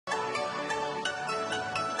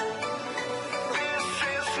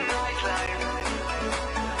like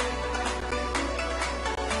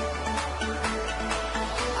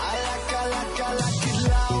it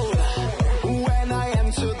loud. When I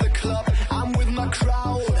enter the club, I'm with my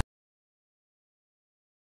crowd.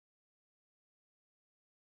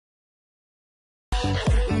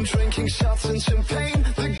 Drinking shots and champagne,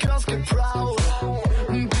 the girls get proud.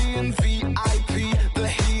 Being VIP, the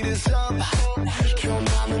heat is up. Come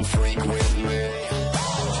on and freak with me.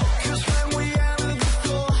 Cause when we enter the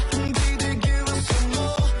floor, DJ give us some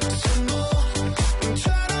more, some more.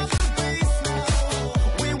 Turn up the bass now.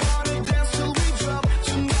 We wanna dance till we drop.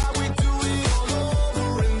 Tonight we do it all over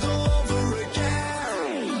and over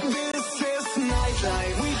again. This is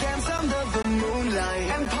nightlife. We dance under the moonlight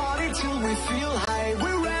and party till we feel high.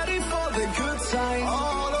 We're ready for the good time.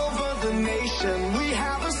 All over the nation, we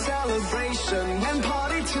have a celebration and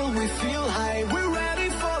party till we feel high. We're ready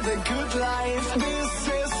for the good life. This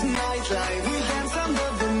is nightlife. We dance under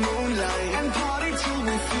the moonlight and party till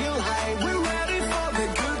we feel high. We're ready for the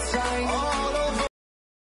good time. All over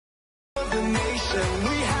the nation,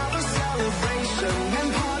 we have a celebration and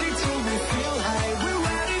party till we feel high. We're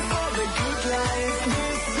ready for the good life.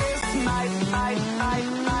 This is night.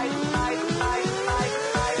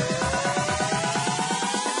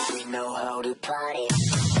 We know how to party.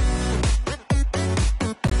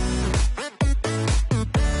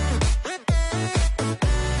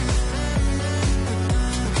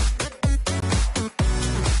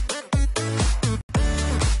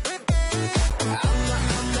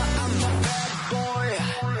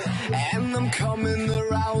 Coming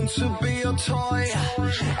around to be your toy,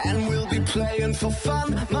 and we'll be playing for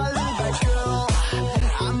fun, my little bad girl.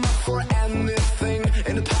 I'm up for anything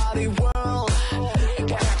in the party world.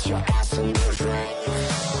 Get your ass in the ring.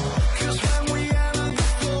 Cause when we enter the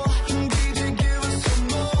floor, DJ give us some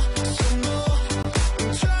more, some more.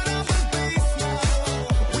 Turn up the bass now.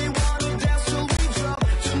 We wanna dance till we drop.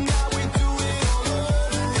 Tonight we do it all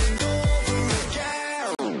over and over again.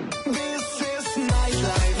 This is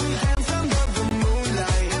nightlife. We dance under the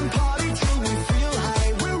moonlight and party till we feel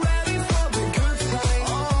high. We're ready for the good time.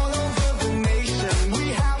 All over the nation, we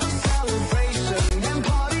have a celebration and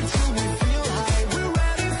party till we feel high. We're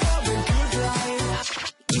ready for the good life.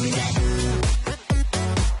 Give me that.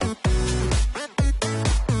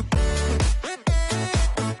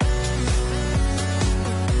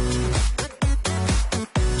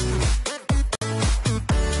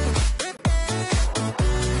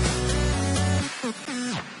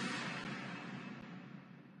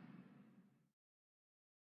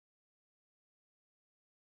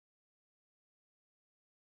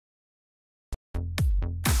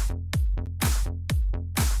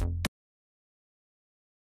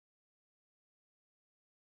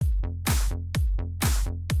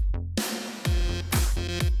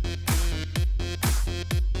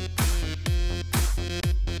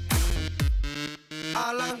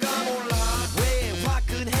 알랑가 몰라 왜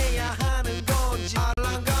화끈해야 하는 건지.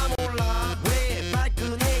 알랑가 몰라 왜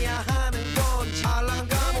발끈해야 하는 건지.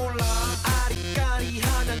 알랑가 몰라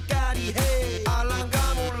아리까리하면 까리해.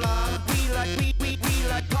 알랑가 몰라 we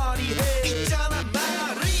like party해. 있잖아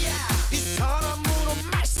마리아, 이 사람으로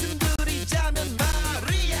말씀드리자면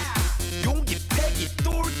마리아. 용기 패기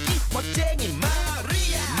똘끼 멋쟁이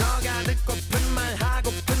마리아. 너가 듣고픈 말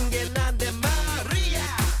하고픈 게 난데 마리아.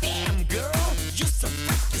 Damn girl, you so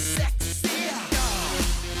freaking sexy.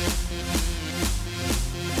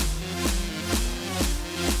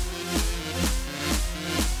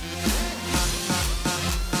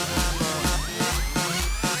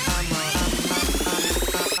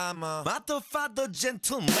 I'm a motherfucker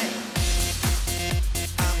gentleman.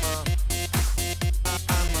 I'm a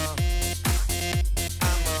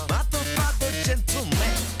motherfucker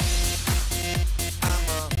gentleman. I'm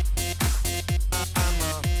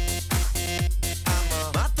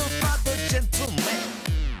a motherfucker gentleman.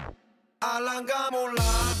 알랑가 몰라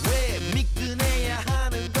왜 미끈해야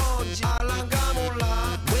하는 건지. 알랑가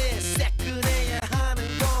몰라 왜 새끈해야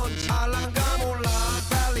하는 건지. 알랑가 몰라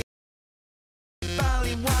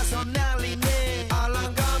빨리 와서 난리네.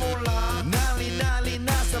 알랑가 몰라 난리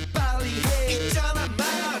나서 빨리 해. 있잖아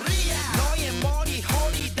마리아, 너의 머리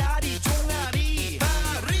허리 다리 종아리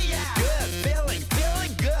마리아. Good feeling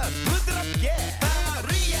good 부드럽게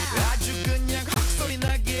마리아. 아주 그냥 헉소리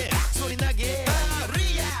나게 악소리 나게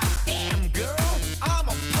마리아. Damn girl, I'm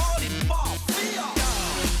a party mafia.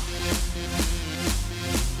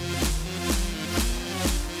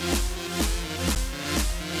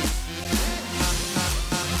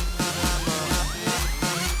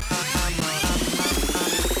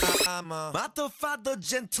 I'm a motherfucker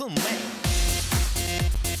gentleman.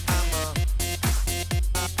 I'm a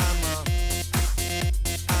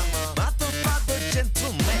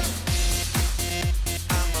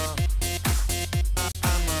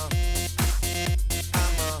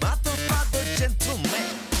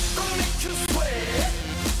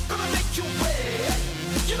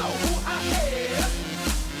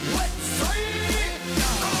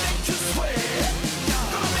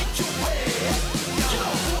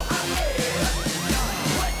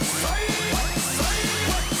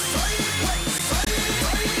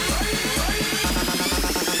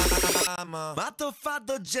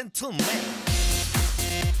Father gentleman.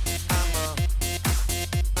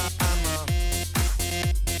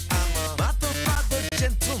 Father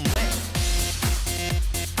gentleman.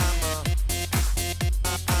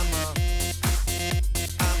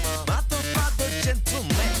 Father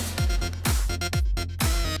gentleman.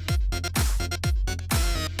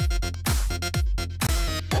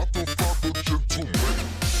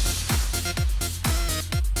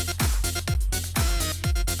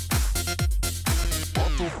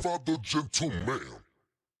 Father gentleman.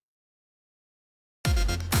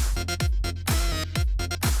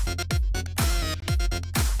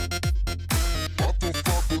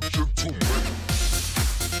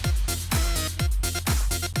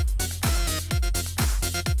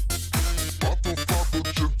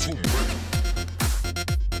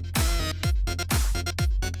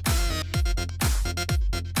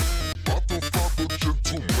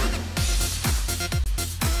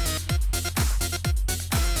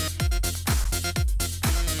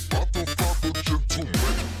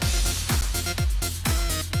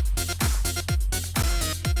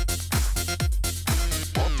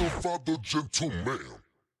 Father gentleman.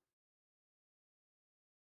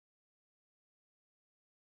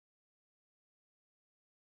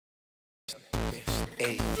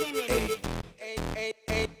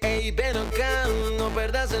 Ey, ven acá, no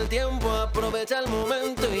perdas el tiempo, aprovecha el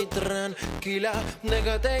momento y tranquila,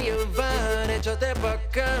 déjate llevar, échate pa'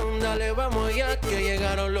 acá, dale, vamos ya que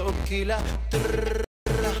llegaron los kilas.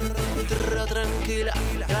 Tranquila,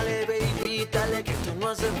 dale baby, dale que tú no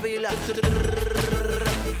haces fila.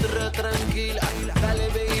 Tranquila, dale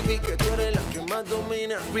baby, que tú eres la que más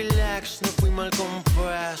domina. Relax, no fui mal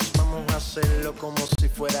compás, vamos a hacerlo como si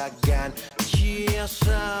fuera GAN. Ya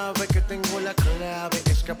sabes que tengo la clave,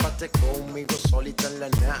 escapate conmigo solita en la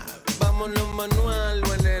nave. Vámonos manual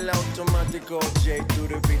o en el automático. J to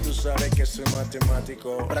the beat, tú sabes que soy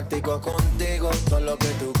matemático. Practico contigo todo lo que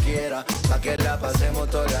tú quieras, pa' que la pasemos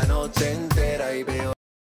toda la noche entera. Y veo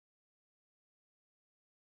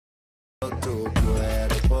tu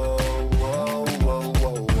cuerpo, wow, wow,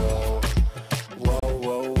 wow, wow. Wow,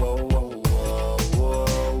 wow, wow, wow, wow, wow,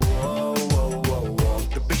 wow, wow, wow.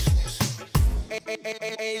 The business.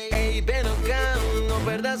 Ey, ven acá, no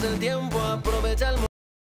perdas el tiempo, aprovecha el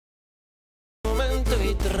momento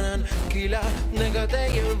y tranquila, déjate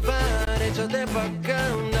llevar, échate pa' acá,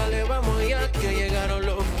 dale, vamos ya que llegaron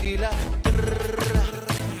los kilas.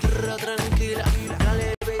 Tranquila,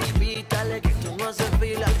 dale baby, dale que tú no haces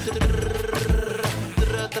fila.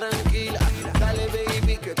 Tranquila, dale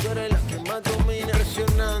baby, que tú eres la que más domina.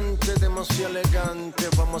 Impresionante, demasiado elegante,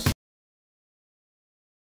 vamos a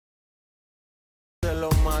lo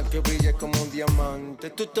más que brille como un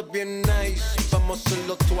diamante. Tú estás bien nice, vamos a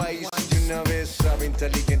hacerlo twice. Y una vez sabe,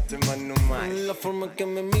 inteligente más no más. La forma que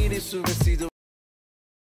me mira y su vestido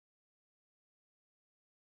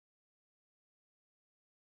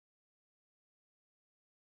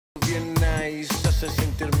bien nice, hace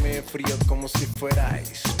sentirme frío como si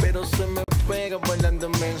fuerais. Pero se me pega bailando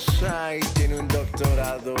mensaje. Tiene un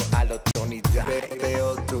doctorado a la Tony Dice.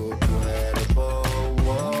 Veo tu cuerpo,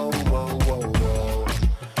 wow, wow, wow, wow.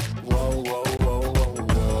 Wow, wow, wow, wow,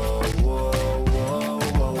 wow, wow,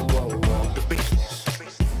 wow, wow, wow. The business.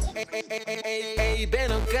 Ey,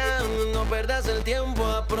 ven acá, no perdas el tiempo,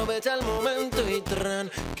 aprovecha el momento y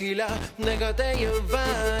tranquila, déjate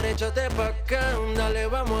llevar, échate pa' acá, dale,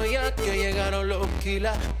 vamos ya que llegaron los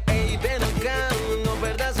kilas. Ey, ven acá, no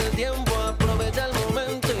perdas el tiempo, aprovecha el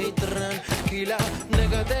momento y tranquila,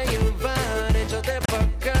 déjate llevar, échate pa'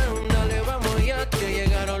 acá, dale, vamos ya que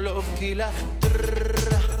llegaron los kilas.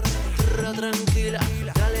 Tranquila,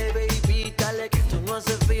 dale baby, dale que tú no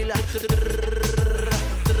haces fila.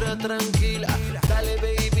 Tranquila, dale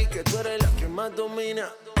baby, que tú eres la que más domina.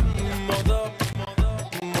 Modo,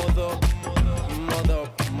 modo,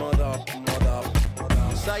 modo, modo, modo.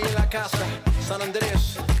 Sai en la casa, San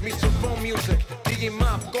Andrés, Mr. Phone Music, Diggy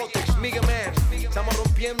Map, Gotex, Mega Man. Estamos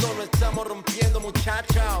rompiendo, no estamos rompiendo,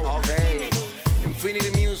 muchachos. Okay.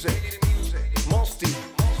 Infinity Music, Mosty,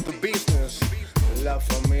 The Business, La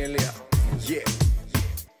Familia, yeah.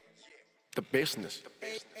 The Business.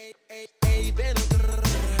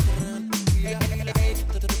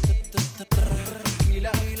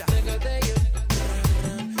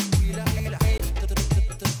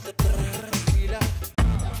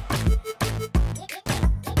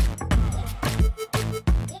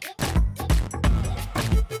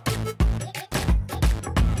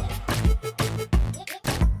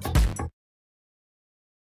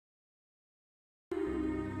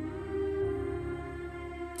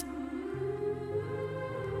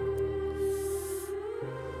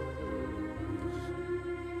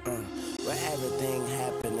 everything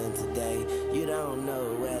happening today. You don't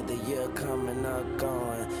know whether you're coming or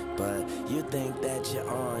going, but you think that you're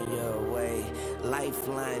on your way. Life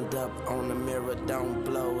lined up on the mirror, don't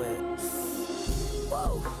blow it.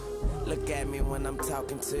 Whoa, look at me when I'm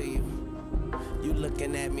talking to you. You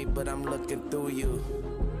looking at me, but I'm looking through you.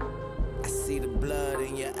 I see the blood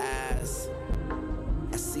in your eyes.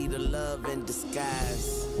 I see the love in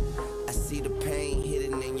disguise. I see the pain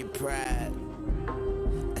hidden in your pride.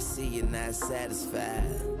 I see you're not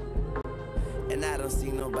satisfied. And I don't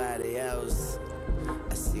see nobody else.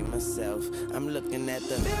 I see myself. I'm looking at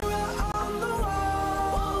the mirror on the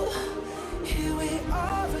wall. Here we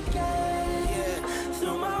are again. Yeah.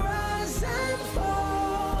 Through my rise and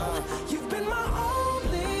fall. You've been my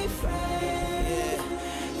only friend.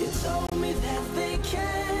 Yeah. You told me that they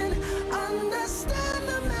can understand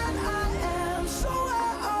the man I am. So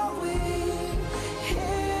where are we?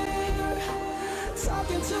 Here,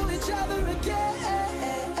 talking to each other again.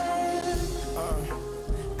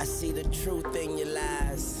 I see the truth in your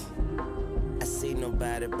lies. I see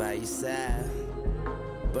nobody by your side,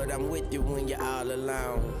 but I'm with you when you're all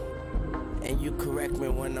alone, and you correct me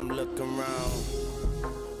when I'm looking wrong.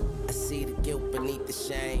 I see the guilt beneath the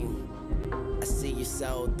shame. I see your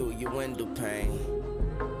soul through your window pane.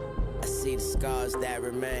 I see the scars that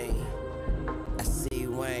remain. I see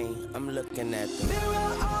Wayne, I'm looking at the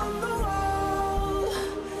mirror on the wall.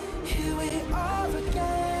 Here we are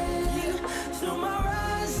again. Yeah. Through my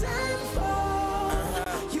rise and fall.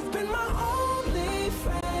 You've been my only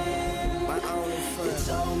friend. My only friend. You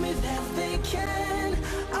told me that they can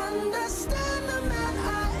understand the man I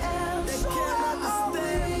am. They so can't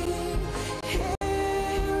understand. Here,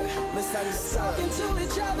 talking to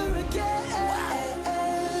each other again.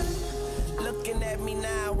 Wow. Looking at me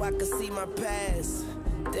now, I can see my past.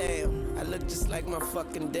 Damn, I look just like my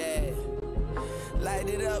fucking dad. Light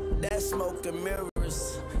it up, that smoke and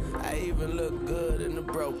mirrors. I even look good in the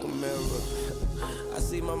broken mirror. I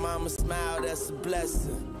see my mama smile, that's a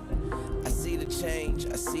blessing. I see the change,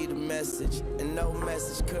 I see the message, and no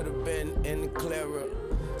message could have been any clearer.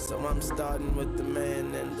 So I'm starting with the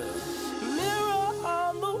man and the mirror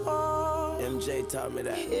on the wall. MJ taught me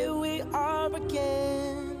that. Here we are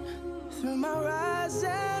again, through my rise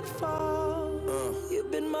and fall.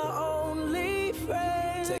 You've been my only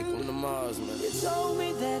friend. Take them to Mars, man. You told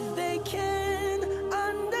me that they can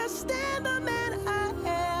understand the man I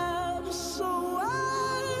am. So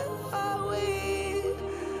why are we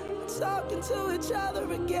talking to each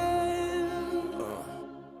other again?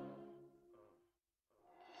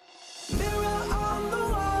 Mirror on the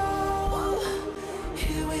wall.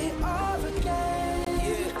 Here we are again.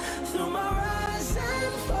 Yeah. Through my rise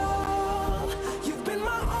and fall. You've been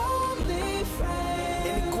my only friend.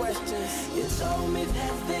 Any questions? You told me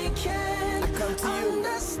that they can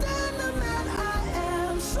understand the man I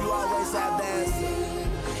am. So you always have the answer.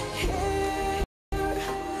 Here,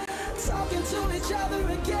 talking to each other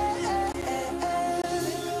again.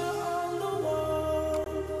 On the wall.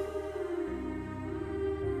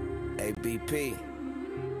 Hey, BP.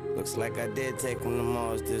 Looks like I did take him to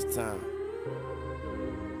Mars this time.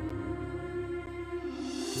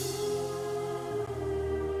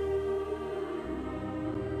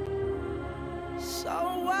 So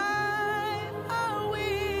why are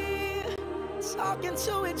we talking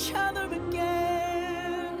to each other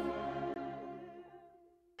again?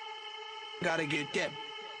 Gotta get that.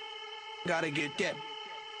 Gotta get that.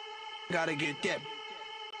 Gotta get that.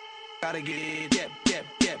 Gotta get that.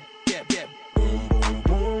 Boom, boom,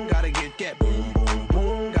 boom. Gotta get that. Boom, boom,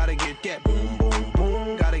 boom. Gotta get that. Boom, boom,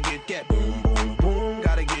 boom. Gotta get that. Boom, boom, boom.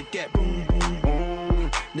 Gotta get that. Boom, boom,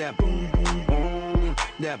 boom. That boom, boom, boom.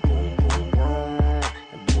 That boom.